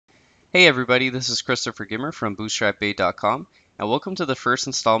Hey everybody, this is Christopher Gimmer from BootstrapBait.com, and welcome to the first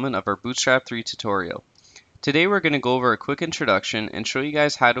installment of our Bootstrap 3 tutorial. Today we're going to go over a quick introduction and show you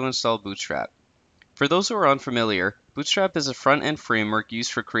guys how to install Bootstrap. For those who are unfamiliar, Bootstrap is a front-end framework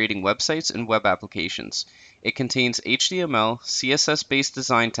used for creating websites and web applications. It contains HTML, CSS-based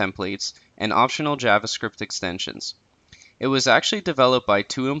design templates, and optional JavaScript extensions. It was actually developed by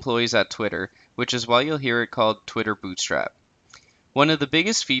 2 employees at Twitter, which is why you'll hear it called Twitter Bootstrap. One of the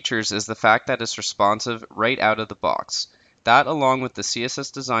biggest features is the fact that it's responsive right out of the box. That, along with the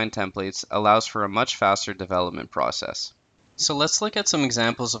CSS design templates, allows for a much faster development process. So let's look at some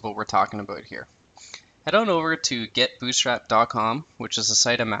examples of what we're talking about here. Head on over to getBootstrap.com, which is the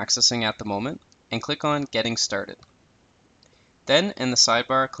site I'm accessing at the moment, and click on Getting Started. Then in the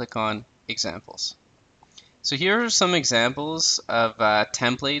sidebar, click on Examples. So here are some examples of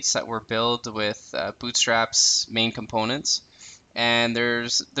templates that were built with Bootstrap's main components. And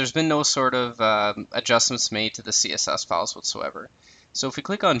there's been no sort of adjustments made to the CSS files whatsoever. So if we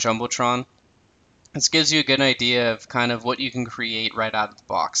click on Jumbotron, this gives you a good idea of kind of what you can create right out of the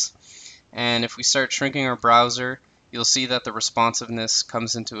box. And if we start shrinking our browser, you'll see that the responsiveness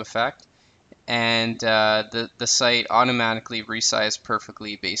comes into effect, and the site automatically resized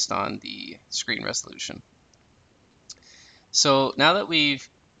perfectly based on the screen resolution. So now that we've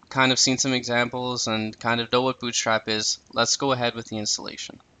kind of seen some examples and kind of know what Bootstrap is, let's go ahead with the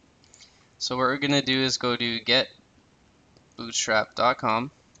installation. So what we're going to do is go to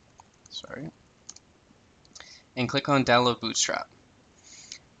getBootstrap.com, and click on Download Bootstrap.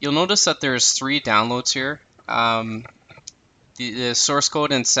 You'll notice that there's 3 downloads here. The source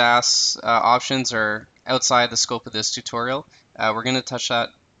code and Sass options are outside the scope of this tutorial. We're going to touch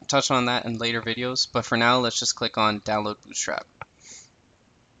on that in later videos, but for now let's just click on Download Bootstrap.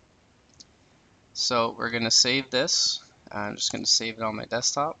 So we're going to save this. I'm just going to save it on my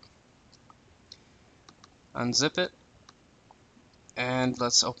desktop. Unzip it, and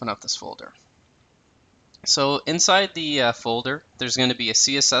let's open up this folder. So inside the folder, there's going to be a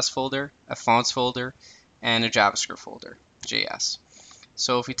CSS folder, a fonts folder, and a JavaScript folder, JS.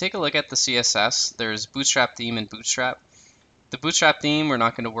 So if we take a look at the CSS, there's Bootstrap theme and Bootstrap. The Bootstrap theme we're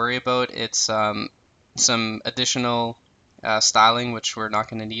not going to worry about. It's some additional styling which we're not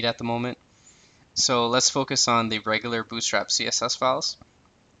going to need at the moment. So let's focus on the regular Bootstrap CSS files.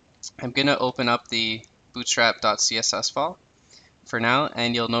 I'm going to open up the bootstrap.css file for now,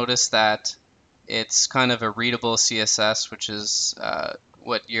 and you'll notice that it's kind of a readable CSS, which is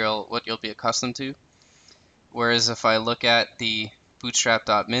what you'll be accustomed to. Whereas if I look at the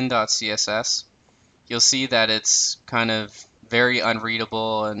bootstrap.min.css, you'll see that it's kind of very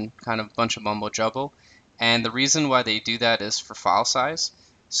unreadable and kind of a bunch of mumbo jumbo. And the reason why they do that is for file size.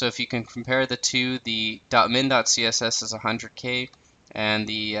 So if you can compare the two, the .min.css is 100K and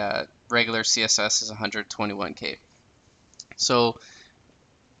the regular CSS is 121K. So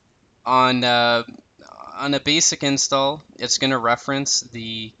on a basic install, it's going to reference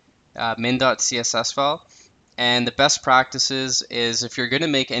the min.css file. And the best practices is if you're going to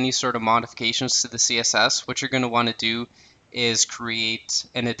make any sort of modifications to the CSS, what you're going to want to do is create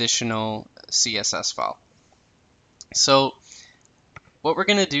an additional CSS file. So what we're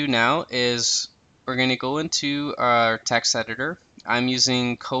going to do now is we're going to go into our text editor. I'm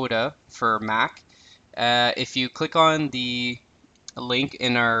using Coda for Mac. If you click on the link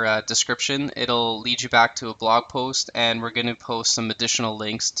in our description, it'll lead you back to a blog post, and we're going to post some additional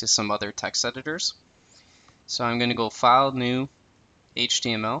links to some other text editors. So I'm going to go File, New,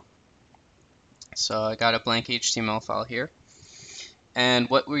 HTML. So I got a blank HTML file here. And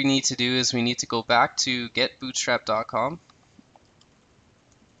what we need to do is we need to go back to getbootstrap.com.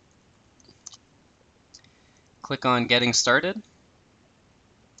 Click on Getting Started,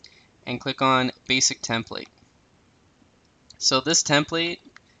 and click on Basic Template. So this template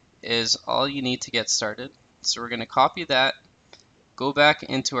is all you need to get started. So we're going to copy that, go back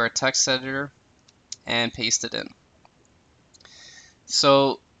into our text editor, and paste it in.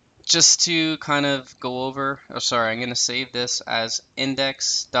 So just to kind of go over, I'm going to save this as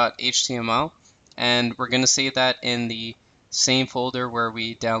index.html, and we're going to save that in the same folder where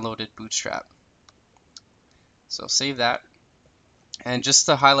we downloaded Bootstrap. So save that. And just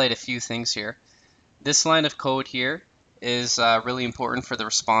to highlight a few things here, this line of code here is really important for the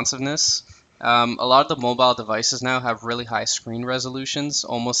responsiveness. A lot of the mobile devices now have really high screen resolutions,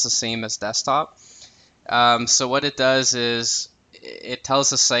 almost the same as desktop. So what it does is it tells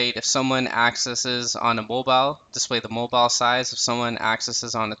the site if someone accesses on a mobile, display the mobile size. If someone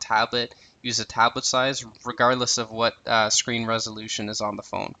accesses on a tablet, use a tablet size, regardless of what screen resolution is on the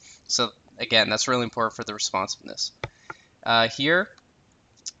phone. So again, that's really important for the responsiveness. Here,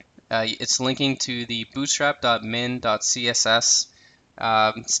 It's linking to the bootstrap.min.css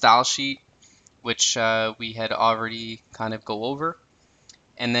style sheet, which we had already kind of go over.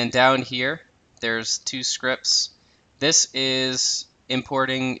 And then down here, there's two scripts. This is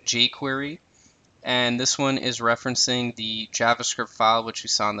importing jQuery, and this one is referencing the JavaScript file which we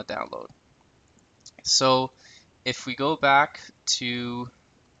saw in the download. So if we go back to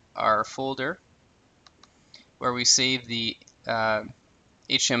our folder where we save the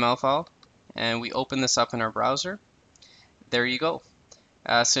HTML file and we open this up in our browser, there you go.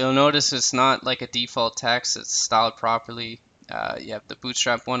 So you'll notice it's not like a default text, it's styled properly. You have the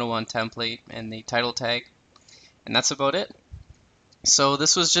Bootstrap 101 template and the title tag, and that's about it. So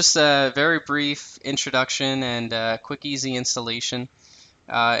this was just a very brief introduction and quick easy installation.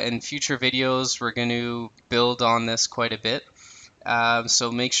 In future videos we're going to build on this quite a bit.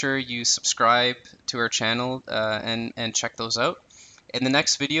 So make sure you subscribe to our channel and check those out. In the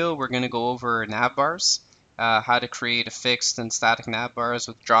next video we're going to go over nav bars, how to create a fixed and static nav bars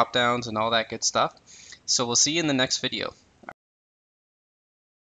with drop downs and all that good stuff. So we'll see you in the next video.